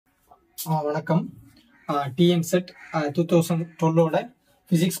வணக்கம். TN set 2012ஓட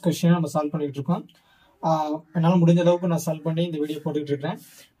physics கொஸ்டினை நம்ம சால்வ் பண்ணிட்டு இருக்கோம். என்னால் முடிஞ்ச அளவுக்கு நான் சால்வ் பண்ணி இந்த வீடியோ போட்டுக்கிட்டு இருக்கிறேன்.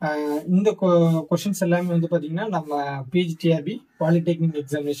 இந்த கொஸ்டின்ஸ் எல்லாமே வந்து பார்த்தீங்கன்னா நம்ம PGTRB polytechnic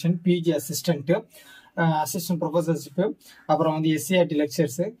examination, PG assistant, assistant ப்ரொஃபஸர்ஷிப்பு, அப்புறம் வந்து எஸ்சிஆர்டி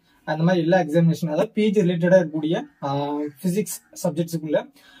லெக்சர்ஸு, அந்த மாதிரி எல்லா எக்ஸாமினேஷன், அதாவது பிஜி ரிலேட்டடாக இருக்கக்கூடிய ஃபிசிக்ஸ் சப்ஜெக்ட்ஸுக்குள்ள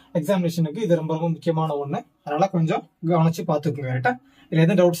எக்ஸாமினேஷனுக்கு இது ரொம்ப ரொம்ப முக்கியமான ஒன்று. அதனால கொஞ்சம் கவனிச்சு பார்த்துக்குங்க. ரைட்டா? இல்லை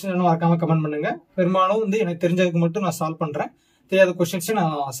எதுவும் டவுட்ஸ் மறக்காம கமெண்ட் பண்ணுங்க. பெரும்பாலும் வந்து எனக்கு தெரிஞ்சதுக்கு மட்டும் நான் சால்வ் பண்றேன். தெரியாத கொஸ்டின்ஸ்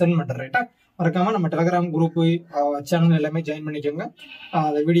நான் சென்ட் பண்றேன். ரைட்டா? மறக்காம நம்ம டெலிகிராம் குரூப் சேனல் எல்லாமே ஜாயின் பண்ணிக்கோங்க.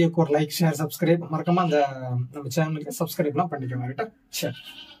 அந்த வீடியோக்கு ஒரு லைக், ஷேர், சப்ஸ்கிரைப் மறக்காம அந்த நம்ம சேனலுக்கு சப்ஸ்கிரைப்லாம் பண்ணிக்கோங்க. ரைட்டா? சரி.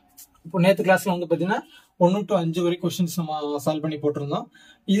 இப்போ நேற்று கிளாஸ்ல வந்து பாத்தீங்கன்னா 1 to 5 வரை கொஸ்டின்ஸ் நம்ம சால்வ் பண்ணி போட்டிருந்தோம்.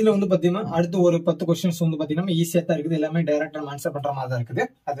 இதுல வந்து பாத்தீங்கன்னா அடுத்து ஒரு 10 கொஸ்டின்ஸ் வந்து பாத்தீங்கன்னா ஈஸியா தான் இருக்குது. எல்லாமே டைரக்டா ஆன்சர் பண்ற மாதிரி தான் இருக்குது.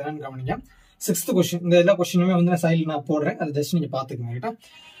 அது என்னன்னு கவனிங்க. 6th கொஸ்டின், இந்த எல்லா கொஸ்டினுமே வந்து நான் சைடில் நான் போடுறேன். அதை ஜஸ்ட் நீங்க பாத்துக்கோங்க. ரைட்டா?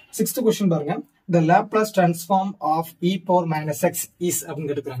 6th கொஸ்டின் பாருங்க. The Laplace transform of e power minus x is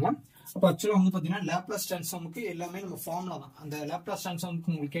அப்படின்னு எடுக்கிறாங்க. அப்போ ஆக்சுவலா வந்து பாத்தீங்கன்னா லேப்லாஸ் டிரான்ஸ்ஃபார்முக்கு எல்லாமே நம்ம ஃபார்முலா தான். அந்த லேப்லாஸ்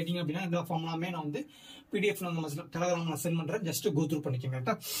டிரான்ஸ்ஃபார்முக்கு உங்களுக்கு கேட்டீங்க அப்படின்னா எல்லா ஃபார்முலாமே நான் வந்து பிடிஎஃப் நம்ம டெலிகிராம்ல சென்ட் பண்றேன். ஜஸ்ட் கோ த்ரூ பண்ணிக்கோங்க.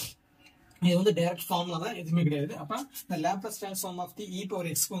 ரைட்டா? இது வந்து டைரக்ட் ஃபார்முலா தான், எதுவுமே கிடையாது. அப்ப இந்த Laplace transform of the e power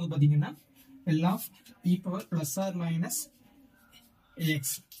x வந்து பாத்தீங்கன்னா L of e power plus or minus ax.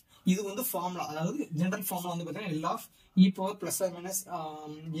 இது வந்து ஃபார்முலா, அதாவது ஜெனரல் ஃபார்முலா வந்து பாத்தீங்கன்னா L of e power plus or minus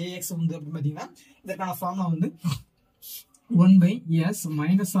ax வந்து அப்படி பாத்தீங்கன்னா இதற்கான ஃபார்முலா வந்து 1 by s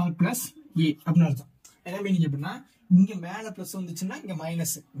minus r plus a அப்படின்னு அர்த்தம். என்ன மீனிங் அப்படின்னா இங்க மேல பிளஸ் வந்துச்சுன்னா இங்க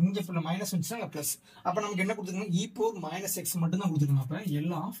மைனஸ், இங்க மைனஸ் வந்துச்சுன்னா இங்க பிளஸ். அப்ப நமக்கு என்ன கொடுத்துருக்கோம்? e power minus x மட்டும் தான் கொடுத்துருக்கோம். அப்ப L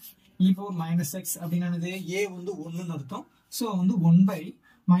of e power minus x அப்படின்னானது a வந்து 1ன்னு அர்த்தம். ஸோ வந்து 1 by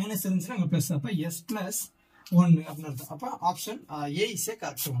மைனஸ் இருந்துச்சுன்னா அங்க பிளஸ், அப்ப s plus 1 அப்படின்னு அர்த்தம். அப்ப option a is a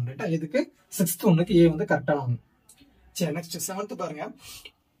correct one. ரைட்டா? இதுக்கு 6th ஒன்னுக்கு a வந்து கரெக்டான ஒன்று. சரி, நெக்ஸ்ட் 7th பாருங்க.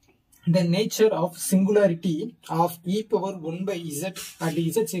 The nature of singularity of e power 1 by z at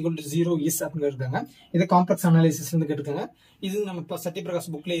z equal to 0 is அப்படின்னு இருக்காங்க. இது காம்ப்ளெக்ஸ் அனாலிசிஸ் வந்து கேட்டுருக்காங்க. இது நம்ம இப்போ சத்யபிரகாஷ்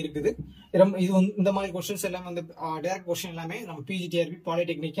புக்ல இருக்குது. இது வந்து இந்த மாதிரி கொஸ்டின்ஸ் எல்லாம் வந்து டைரக்ட் கொஸ்டின் எல்லாமே நம்ம பிஜிடிஆர்பி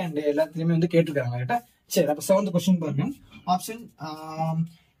பாலிடெக்னிக் அண்ட் எல்லாத்துலயுமே வந்து கேட்டுருக்காங்க. ரைட்டா? சரி, அப்ப 7th கொஸ்டின் பாருங்க. Option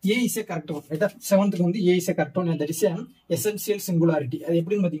A is a correct one. ரைட்டா? 7th வந்து A is a correct one. That is an essential singularity. அது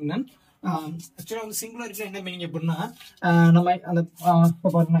எப்படின்னு பாத்தீங்கன்னா ஆக்சுவலா வந்து சிங்குலாரிட்டி என்ன மீனிங் அப்படின்னா நம்ம அந்த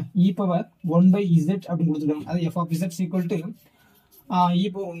பாருங்க e பவர் 1 by z அப்படின்னு கொடுத்துருக்காங்க. அது f of z equal to e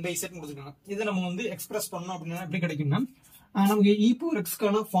power 1 by z கொடுத்துருக்காங்க. இதை நம்ம வந்து எக்ஸ்பிரஸ் பண்ணோம் அப்படின்னா எப்படி கிடைக்கும்னா நமக்கு e power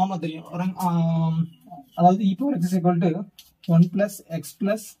x-க்கான ஃபார்முலா தெரியும். அதாவது e power x is equal to 1 plus x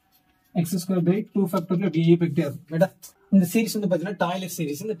plus x square by 2 factorial d factorial. ரைட்டா? இந்த சீரிஸ் வந்து பாத்தீங்கன்னா டாய்லெட்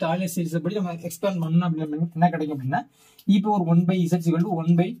சீரிஸ். இந்த டாய்லெட் சீரிஸ் படி நம்ம எக்ஸ்பேண்ட் பண்ணோம் அப்படின்னா என்ன கிடைக்கும் அப்படின்னா e power 1 by z equal to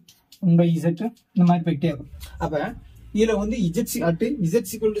 1 by z இந்த மாதிரி போயிட்டே இருக்கும். அப்ப இதுல வந்து z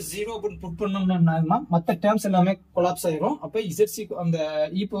equal to 0 அப்படின்னு புட் பண்ணோம்னா மற்ற டேர்ம்ஸ் எல்லாமே கொலாப்ஸ் ஆயிரும். அப்ப z அந்த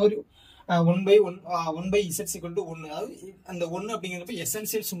e power 1 by z equal to 1, அதாவது அந்த 1 அப்படிங்கிறப்ப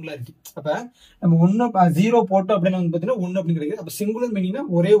எசென்சியல் சிங்குலாரிட்டி. அப்ப நம்ம 0 போட்டோம் அப்படின்னு வந்து பாத்தீங்கன்னா 1 அப்படின்னு கிடைக்குது. அப்ப சிங்குலர் மீனிங்னா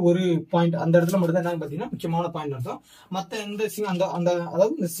ஒரே ஒரு பாயிண்ட், அந்த இடத்துல மட்டும் தான் என்ன பாத்தீங்கன்னா முக்கியமான பாயிண்ட் அர்த்தம். மத்த எந்த அந்த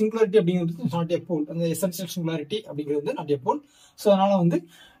அதாவது இந்த சிங்குலாரிட்டி அப்படிங்கிறது நாட் எ போல், அந்த எசென்சியல் சிங்குலாரிட்டி அப்படிங்கிறது வந்து நாட் எ போல். சோ அதனால வந்து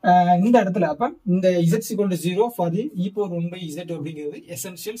இந்த இடத்துல அப்ப இந்த z equal to 0 for the e power 1 by z அப்படிங்கிறது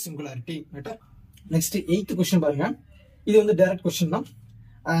எசென்சியல் சிங்குலாரிட்டி. ரைட்டா? நெக்ஸ்ட் 8th கொஸ்டின் பாருங்க. இது வந்து டைரக்ட் கொஸ்டின் தான்.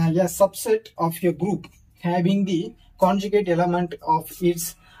 A subset of a group having the conjugate element of its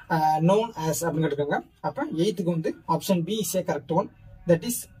known as அப்படின்னு கேட்டிருக்காங்க. அப்ப 8th வந்து option B is a correct one, that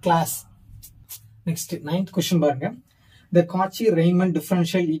is class. Next 9th question பாருங்க. The Cauchy-Riemann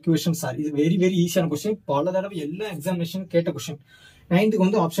differential equations are, இது very very ஈஸியான question, பல தடவை எல்லா எக்ஸாமினேஷன் கேட்ட கொஸ்டின். 9th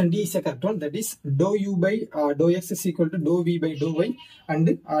வந்து option D is a correct one, that is dou u by dou x is equal to dou v by dou y and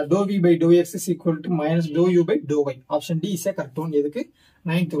dou v by dou x is equal to minus dou u by dou y. Option D is a correct one. எதுக்கு?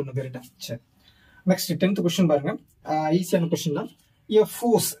 9th ஒன்று. கரெக்டா? சரி, next 10th question பாருங்க. ஈஸியான question தான். A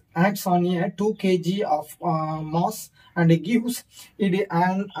force acts on a 2 kg of mass and gives it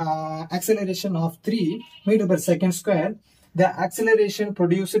an acceleration of 3 meter per second square. The acceleration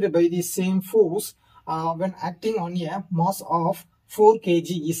produced by the same force when acting on a mass of 4 kg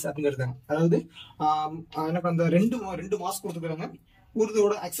is அப்படிங்கிறது. அதாவது எனக்கு அந்த ரெண்டு mass கொடுத்துருக்காங்க.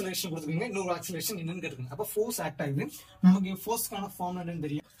 ஒருதோட acceleration கொடுத்துருக்காங்க, இன்னொரு acceleration என்னன்னு கேட்டுருக்காங்க. அப்ப ஃபோர்ஸ் ஆக்ட் ஆகுது. நமக்கு ஃபோர்ஸ்க்கான ஃபார்முலா என்னன்னு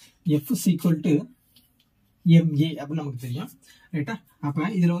தெரியும். F is equal to ma அப்படின்னு நமக்கு தெரியும். ரைட்டா? அப்ப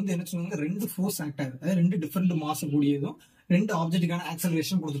இதுல வந்து என்ன சொன்னாங்க, ரெண்டு ஃபோர்ஸ் ஆக்ட் ஆகுது, அதாவது ரெண்டு டிஃபரெண்ட் மாஸ் கூடியதும் ரெண்டு ஆப்ஜெக்ட்டுக்கான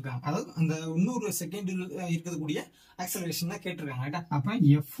ஆக்சலரேஷன் கொடுத்துருக்காங்க. அதாவது அந்த இன்னொரு செகண்ட் இருக்கக்கூடிய ஆக்சலரேஷன் தான் கேட்டிருக்காங்க. ரைட்டா? அப்ப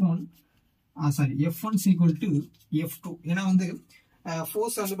F1 is equal to F2. ஏன்னா வந்து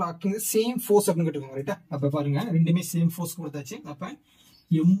ஃபோர்ஸ் வந்து சேம் ஃபோர்ஸ் அப்படின்னு கேட்டுருக்காங்க. ரைட்டா? அப்ப பாருங்க ரெண்டுமே சேம் ஃபோர்ஸ் கொடுத்தாச்சு. அப்ப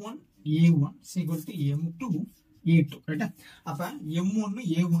m1 a1 is equal to m2 a2 ரைட்டா. அப்ப m1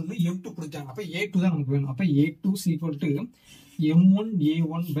 a1 m2 கொடுத்தாங்க. அப்ப a2 தான் நமக்கு வேணும். அப்ப a2 is equal to m1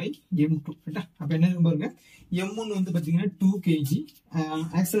 a1 by m2 ரைட்டா. அப்ப என்ன இருக்கு பாருங்க, m1 வந்து பாத்தீங்கன்னா 2 kg,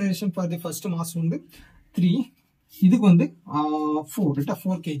 acceleration for the first mass வந்து 3, இதுக்கு வந்து 4 ரைட்டா,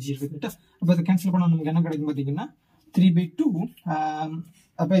 4 kg இருக்கு ரைட்டா. அப்ப இதை கேன்சல் பண்ணா நமக்கு என்ன கிடைக்கும் பாத்தீங்கன்னா 3/2,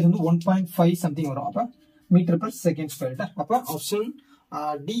 அப்ப இது வந்து 1.5 சம்திங் வரும். அப்ப மீட்டர் பர் செகண்ட் ஸ்கொயர் ரைட்டா. அப்ப option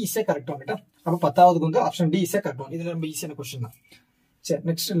D is correct one ரைட்டா. அப்ப 10வது வந்து option D is correct one. இதுல ரொம்ப ஈஸியான क्वेश्चन தான். சரி,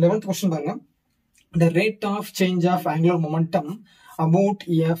 நெக்ஸ்ட் 11th क्वेश्चन பாருங்க. The rate of change of angular momentum about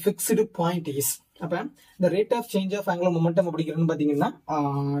a fixed point is, அப்ப the rate of change of angular momentum அப்படிங்கிறது பாத்தீங்கன்னா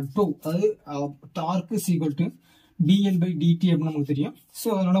 2, அதாவது dark is equal to dl by dt அப்படின்னு நமக்கு தெரியும். சோ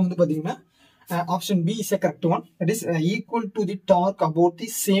அதனால வந்து பாத்தீங்கன்னா option B is a correct one. That is equal to the torque about the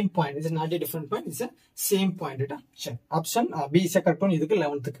same point. It is not a different point, it's a same point ரைட்டா. சரி, option B is a correct one இதுக்கு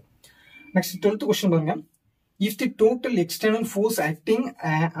 11th. Next 12th question பாருங்க. If the total external force acting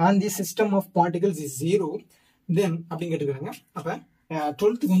on the system of particles is 0, then அப்படிங்க கேட்டுக்கிறாங்க. அப்ப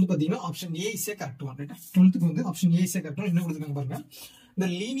 12th வந்து பாத்தீங்கன்னா option A is a correct one ரைட்டா. 12th வந்து option A is a correct one. என்ன கொடுத்திருக்காங்க பாருங்க. The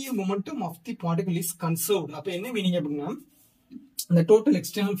linear momentum of the particle is conserved. அப்ப என்ன மீனிங் அப்படின்னா, the total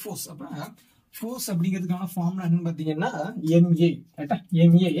external force, அப்ப force அப்படிங்கிறதுக்கான ஃபார்முலா என்னன்னு பாத்தீங்கன்னா ma ரைட்டா,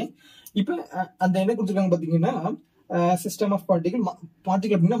 ma. இப்ப அந்த என்ன கொடுத்திருக்காங்க பாத்தீங்கன்னா சிஸ்டம் ஆஃப்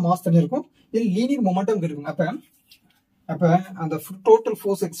பார்ட்டிகல் அப்படின்னா மாஸ் தனியா இருக்கும், இது லீனியர் மொமெண்டம் இருக்கும். அப்ப அந்த total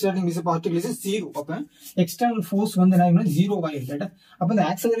force external means particle is 0. அப்ப எக்ஸ்டர்னல் ஃபோர்ஸ் வந்து என்ன 0 ஆயிடுது ரைட்டா. அப்ப இந்த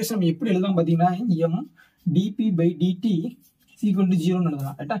ஆக்சலரேஷன் நம்ம எப்படி எழுதலாம் பாத்தீங்கன்னா m dp by dt is equal to 0 ன்னு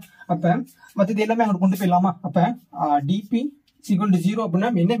எழுதலாம் ரைட்டா. அப்ப மத்தது எல்லாமே அங்க கொண்டு போயிடலாமா. அப்ப dp is equal to 0 அப்படின்னா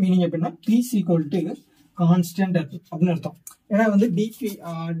என்ன மீனிங் அப்படின்னா p is equal to constant அப்படின்னு அர்த்தம். ஏன்னா வந்து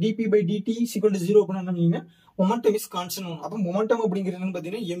dp by dt is equal to 0 அப்படின்னா என்ன meaning, momentum is constant one. அப்ப momentum அப்படிங்கிறது என்னன்னு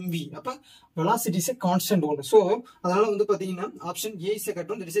பாத்தீங்கன்னா mv. அப்ப velocity is a constant one. So அதனால வந்து பாத்தீங்கன்னா option A is a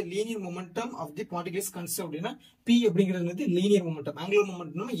correct one. That is a linear momentum of the particle is conserved. ஏன்னா p அப்படிங்கிறது வந்து linear momentum, angular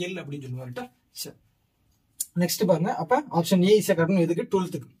momentum L அப்படின்னு சொல்லுவாங்க ரைட்டா. சரி, நெக்ஸ்ட் பாருங்க. அப்ப option A is a correct one இதுக்கு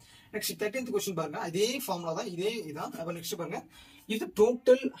 12th. நெக்ஸ்ட் 13th क्वेश्चन பாருங்க. இதே ஃபார்முலா தான், இதே இதான். அப்ப நெக்ஸ்ட் பாருங்க. If the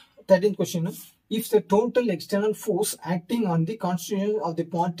total 13th question, if the total external force acting on the constitution of the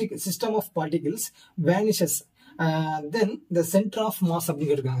system of particles vanishes, then the center of mass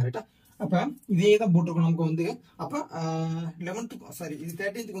அப்படிங்கிறாங்க ரைட்டா. அப்ப இதே தான் போட்டுருக்கோம் நமக்கு வந்து. அப்ப 11th சாரி இது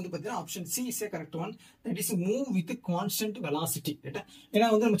 13th வந்து பாத்தீங்கன்னா option C is a correct one. That is move with constant velocity ரைட்டா. ஏன்னா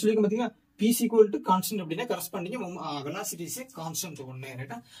வந்து நம்ம சொல்லிருக்கோம் பாத்தீங்கன்னா p is equal to constant அப்படின்னா corresponding velocity is a constant ஒன்னு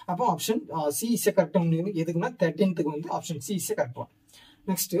ரைட்டா. அப்போ option C is a correct one எதுக்குன்னா 13th வந்து option C is a correct one.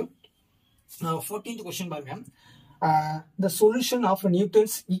 Next 14th question பாருங்க. The solution of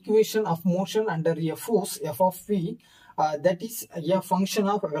Newton's equation of motion under a force f of v that is a function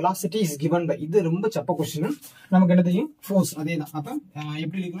of velocity is given by, இது ரொம்ப சப்ப question. நமக்கு என்ன தெரியும், force அதேதான். அப்ப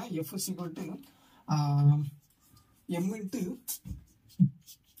எப்படி எழுதலாம், f is equal to m into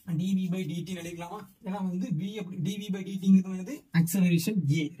dv by dt எழுதலாமா. ஏன்னா வந்து dv by dt ங்கிறது acceleration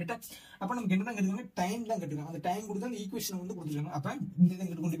a ரைட்டா. அப்ப நமக்கு என்ன கேட்டிருக்காங்க, டைம் தான் கேட்டிருக்காங்க. அந்த டைம் கொடுத்தா அந்த ஈக்குவேஷன் வந்து கொடுத்துருக்காங்க. அப்ப இந்த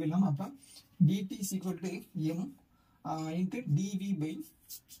இதை கொண்டு போயிடலாம். அப்ப dt is equal to m into dv by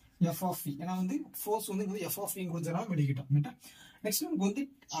f of v. ஏன்னா வந்து ஃபோர்ஸ் வந்து f of v கொடுத்தறாம வெளியிட்டோம் ரைட்டா. நெக்ஸ்ட் நமக்கு வந்து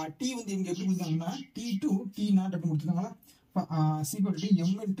t வந்து இங்க எப்படி கொடுத்தாங்கன்னா t2 t0 அப்படி கொடுத்துருக்காங்களா. is equal to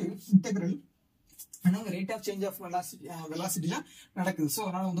m into integral, ஆனா ரேட் ஆஃப் சேஞ்ச் ஆஃப் வெலாசிட்டில நடக்குது. சோ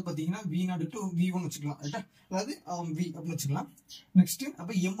அதனால வந்து பாத்தீங்கன்னா v0 to v1 வச்சுக்கலாம் ரைட்டா. அதாவது v அப்படி வச்சுக்கலாம். நெக்ஸ்ட் அப்ப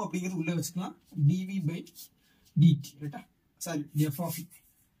m அப்படிங்கிறது உள்ள வச்சுக்கலாம், dv by dt ரைட்டா. சாரி f of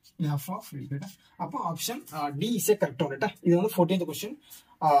v ரைட்டா. அப்ப option d is a correct one ரைட்டா. இது வந்து 14th question.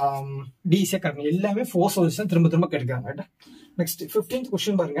 d is a correct. எல்லாமே ஃபோர்ஸ் சொல்யூஷன் திரும்ப கேட்கறாங்க ரைட்டா. நெக்ஸ்ட் 15th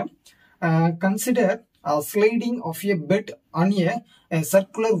क्वेश्चन பாருங்க. Consider sliding of a bed on a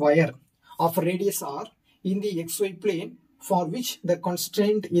circular wire of radius r in the xy plane for which the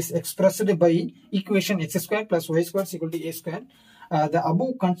constraint is expressed by equation x square plus y square is equal to a square. The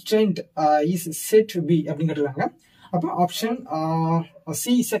above constraint is said to be அப்படிங்கிறாங்க. அப்ப option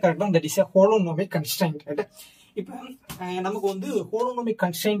C is a correct one. That is a holonomic constraint right. இப்போ நமக்கு வந்து ஹோலோனோமிக்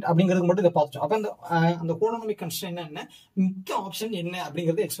constraint அப்படிங்கிறது மட்டும் இதை பார்த்துட்டோம். அப்ப அந்த ஹோலோனோமிக் கன்ஸ்ட்ரெயின்ட் என்ன, முக்கிய ஆப்ஷன் என்ன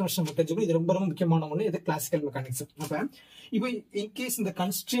அப்படிங்கிறது எக்ஸ்பிளனேஷன் தெரிஞ்சுக்கணும். இது ரொம்ப முக்கியமான ஒன்று. இது கிளாசிக்கல் மெக்கானிக்ஸ். அப்ப இப்போ இன்கேஸ் இந்த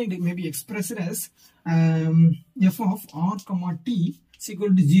constraint may be expressed as F of R comma D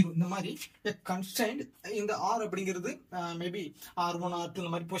equal to 0 இந்த மாதிரி கன்ஸ்டன்ட் இந்த ஆர் அப்படிங்கிறது மேபி R1 R2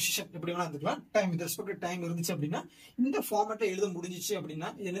 இந்த மாதிரி பொசிஷன் எப்படி வேணா இருந்துக்கலாம் டைம் வித் ரெஸ்பெக்ட் டைம் இருந்துச்சு அப்படின்னா இந்த ஃபார்மேட்ல எழுத முடிஞ்சிச்சு அப்படின்னா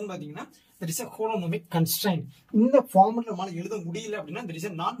என்னன்னு பாத்தீங்கன்னா there is a holonomic constraint. இந்த ஃபார்மேட்ல நம்மளால எழுத முடியல அப்படின்னா there is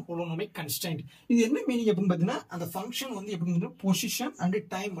a non holonomic constraint. இது என்ன மீனிங் அப்படின்னு பாத்தீங்கன்னா அந்த ஃபங்க்ஷன் வந்து எப்படி பொசிஷன் அண்ட்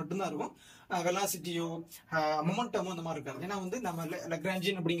டைம் மட்டும் தான் இருக்கும், வெலாசிட்டியோ மொமெண்டமோ அந்த மாதிரி இருக்காது. ஏன்னா வந்து நம்ம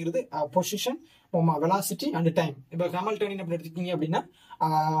லக்ராஞ்சியன் அப்படிங்கிறது பொசிஷன் வெலாசிட்டி அண்ட் டைம். இப்போ ஹாமில்டனியன் அப்படி எடுத்துக்கிட்டீங்க அப்படின்னா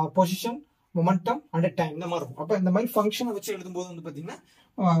பொசிஷன் மொமெண்டம் அண்ட் டைம் இந்த மாதிரி இருக்கும். அப்போ இந்த மாதிரி ஃபங்க்ஷனை வச்சு எழுதும்போது வந்து பாத்தீங்கன்னா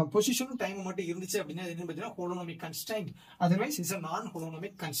பொசிஷனும் டைம் மட்டும் இருந்துச்சு அப்படின்னா என்னன்னு பாத்தீங்கன்னா holonomic constraint, otherwise it's a நான்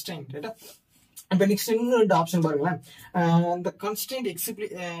ஹோலோனாமிக் கன்ஸ்ட்ரைன்ட். ரைட்டா? இப்போ நெக்ஸ்ட் இன்னொரு ஆப்ஷன் பாருங்களேன். the constraint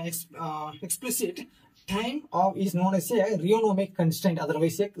explicit time of is known as a rheonomic constraint,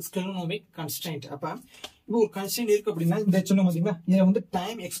 otherwise a scleronomic constraint. அப்ப இப்போ ஒரு கன்ஸ்ட்ரைன்ட் இருக்கு அப்படின்னா இந்த சொன்ன பாத்தீங்கன்னா இதுல வந்து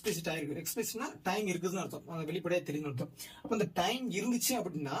டைம் எக்ஸ்பிளிசிட் ஆயிருக்கு. எக்ஸ்பிளிசிட்னா டைம் இருக்குதுன்னு அர்த்தம், வெளிப்படையா தெரியுதுன்னு அர்த்தம். அப்ப அந்த டைம் இருந்துச்சு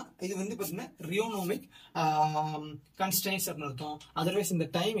அப்படின்னா இது வந்து பாத்தீங்கன்னா ரியோனோமிக் கன்ஸ்ட்ரைன்ட்ஸ் அப்படின்னு அர்த்தம். அதர்வைஸ் இந்த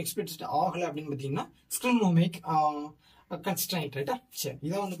டைம் எக்ஸ்பிளிசிட் ஆகல அப்படின்னு பாத்தீங்கன்னா ஸ்க்லெரோனோமிக் கன்ஸ்ட்ரைன்ட். ரைட்டா? சரி,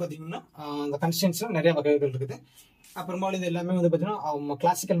 இதான் வந்து பாத்தீங்கன்னா அந்த கன்ஸ்ட்ரைன்ட்ஸ்ல நிறைய வகைகள் இருக்குது. அப்புறமாலும் இது எல்லாமே வந்து பாத்தீங்கன்னா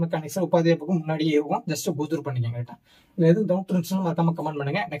கிளாசிக்கல் மெக்கானிக்ஸ் உபாத்தியாயத்துக்கு முன்னாடியே இருக்கும். ஜஸ்ட் கோத்ரூ பண்ணிக்கங்க. ரைட்டா? இதுல எதுவும் டவுட் இருந்துச்சுன்னா மறக்காம கமெண்ட்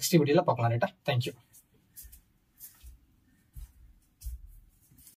பண்ணுங்க. நெக்ஸ்ட் வீடியோல பார்க்கலாம். ரைட்டா? தேங்க்யூ.